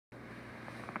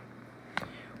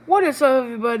What is up,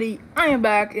 everybody? I am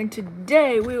back, and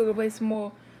today we will play some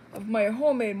more of my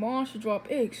homemade Monster Drop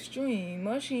Extreme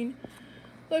Machine.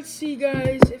 Let's see,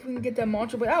 guys, if we can get that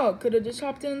monster. But oh, could have just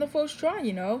hopped in the first try,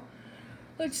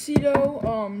 Let's see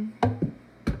though.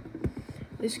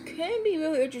 This can be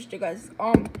really interesting, guys.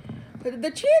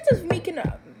 The chances of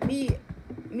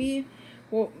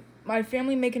my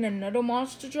family making another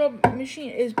Monster Drop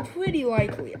machine is pretty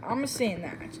likely. I'm saying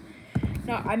that.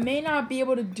 Now, I may not be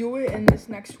able to do it in this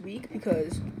next week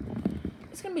because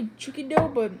it's going to be tricky though,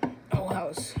 but oh,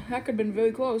 that could have been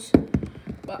very close.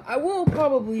 But I will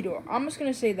probably do it. I'm just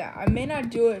going to say that. I may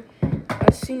not do it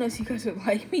as soon as you guys would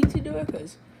like me to do it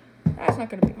because that's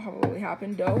not going to probably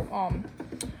happen though.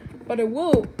 But I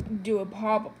will do it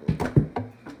probably.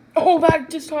 Oh,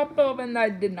 that just hopped up and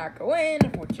that did not go in,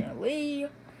 unfortunately.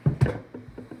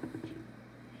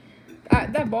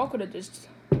 That ball could have just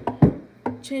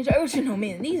change. I wish you know,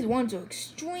 man, these ones are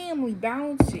extremely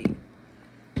bouncy.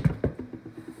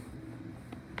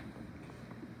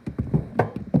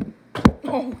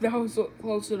 Oh, that was so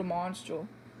close to the monster.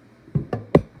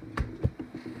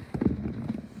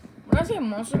 When I say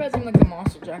monster, I think like the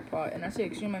monster jackpot, and I say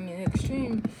extreme, I mean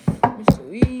extreme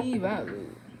mystery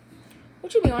value.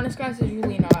 Which, to be honest, guys, is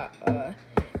really not a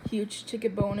huge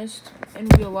ticket bonus in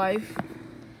real life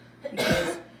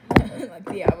because like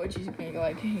the average is gonna go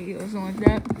like 8 or something like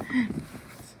that.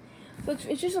 So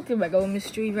it's just like a regular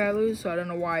mystery value, so I don't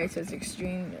know why it says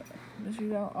extreme mystery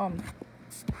value.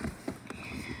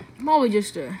 Probably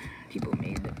just people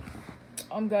made it.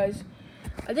 Guys,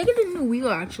 I think it's a new wheel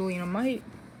actually, and I might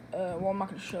well, I'm not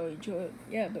gonna show you to it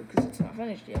yet because it's not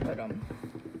finished yet, but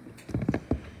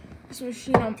this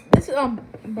machine this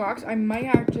box I might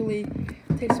actually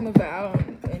take some of it out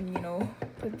and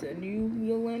put the new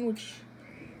wheel in, which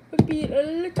would be a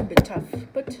little bit tough,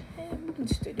 but we can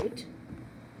still do it.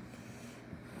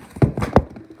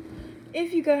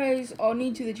 If you guys are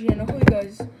new to the channel, I hope you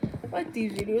guys like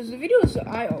these videos. The videos that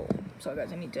sorry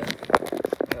guys, I need to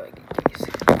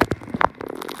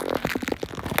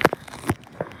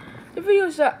the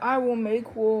videos that I will make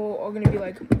are gonna be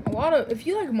like a lot of, if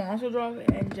you like Monster Drop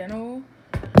in general,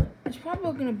 it's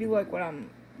probably gonna be like what I'm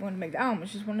going to make the album,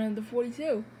 which is one of the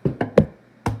 42.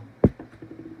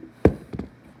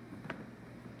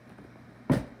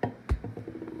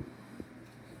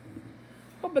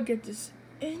 Hope I get this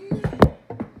in.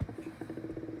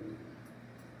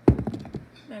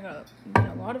 I got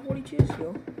a lot of 42s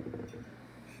still.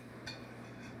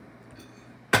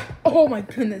 Oh my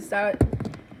goodness, that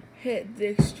hit the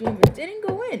extreme, but didn't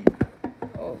go in.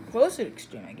 Oh, close to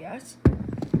extreme, I guess.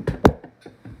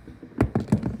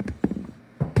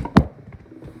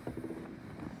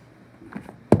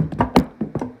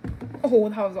 Oh,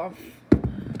 that was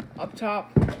up top.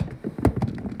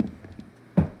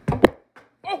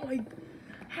 Oh my,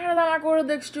 how did that not go to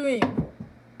the extreme?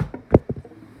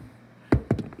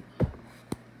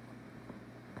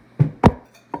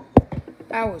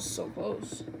 That was so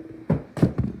close.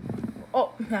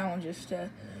 Oh, that one just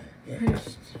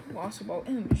lost the ball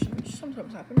in the machine, which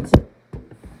sometimes happens.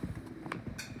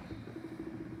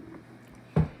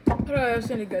 But I was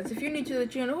saying, guys, if you're new to the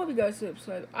channel, I hope you guys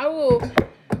subscribe. I will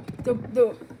the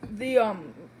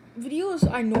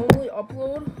videos I normally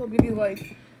upload will be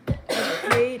like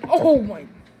oh my,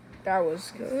 that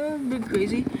was a bit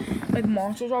crazy. Like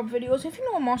Monster Drop videos. If you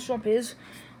know what Monster Drop is,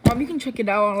 you can check it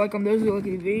out on there's like a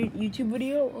YouTube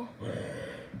video.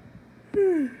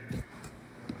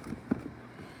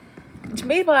 It's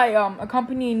made by a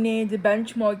company named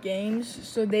Benchmark Games.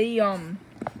 So they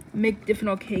make different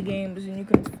arcade games, and you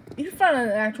can find an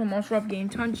actual Monster Drop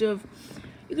game.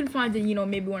 You can find it,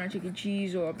 maybe one at Chuck E.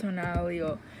 Cheese or Uptown Alley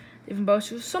or different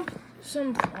busters. Some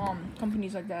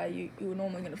companies like that you're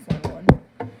normally gonna find one,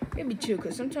 maybe two,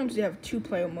 because sometimes they have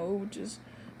 2-player mode, which is.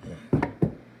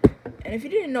 And if you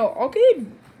didn't know, arcade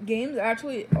games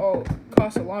actually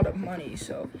cost a lot of money,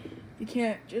 so you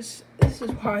can't just. This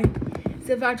is why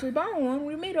instead of actually buying one,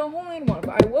 we made a homemade one.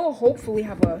 But I will hopefully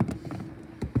have an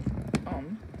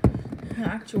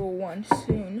actual one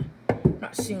soon.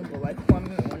 Not soon, but like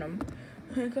when I'm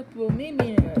a couple,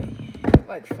 maybe in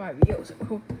like 5 years.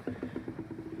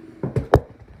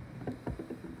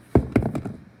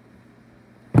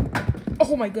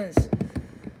 Oh my goodness,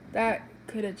 that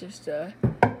could have just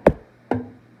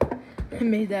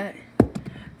made that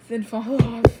thing fall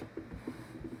off.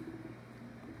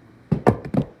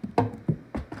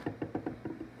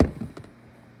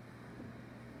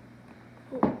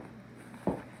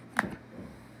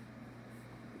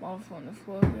 Off on the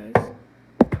floor, guys.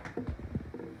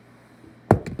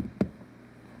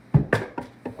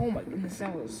 Oh my goodness,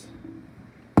 that was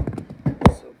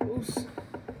so close.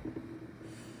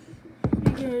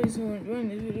 Alright, so enjoying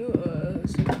this video.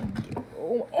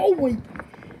 Oh wait,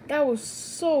 that was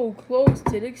so close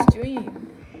to the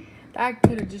extreme. That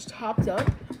could have just topped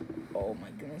up. Oh my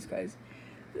goodness, guys,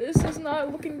 this is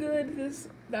not looking good.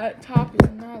 That top is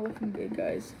not looking good,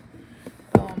 guys.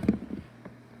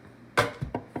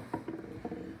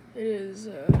 It is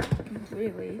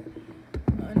completely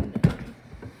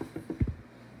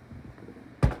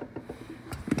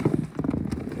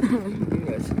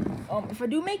if I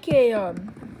do make a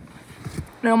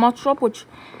monster up, which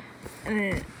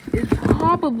is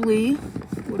probably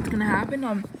what's gonna happen.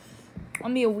 On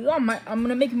the wheel, I'm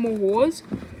gonna make more wars.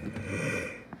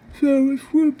 So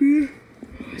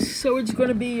it's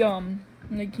gonna be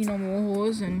like, you know, more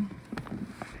wars. And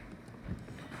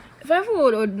if I ever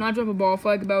would not drop a ball for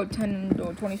like about 10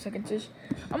 or 20 seconds,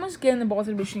 I'm just getting the ball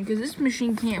to the machine, because this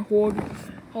machine can't hold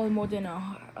more than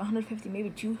 150, maybe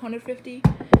 250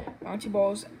 bouncy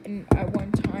balls at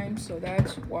one time. So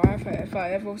that's why if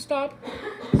I ever stop,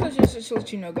 so just to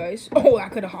let you know, guys. Oh, I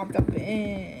could have hopped up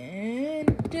and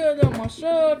did the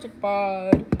monster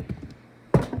pod.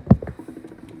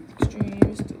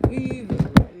 Extremes to leave.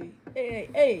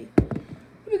 Hey.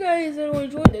 Hope you guys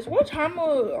enjoyed this. What time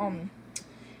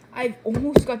I've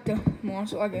almost got the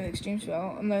monster like an extreme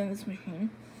spell. I'm letting this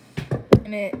machine,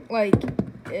 and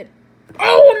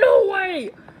oh, no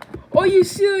way! Are you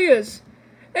serious?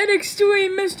 An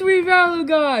extreme mystery value,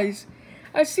 guys.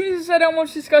 As soon as I said I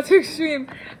almost just got the extreme,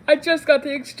 I just got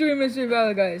the extreme mystery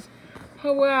value, guys.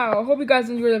 Oh wow! I hope you guys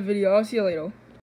enjoyed the video. I'll see you later.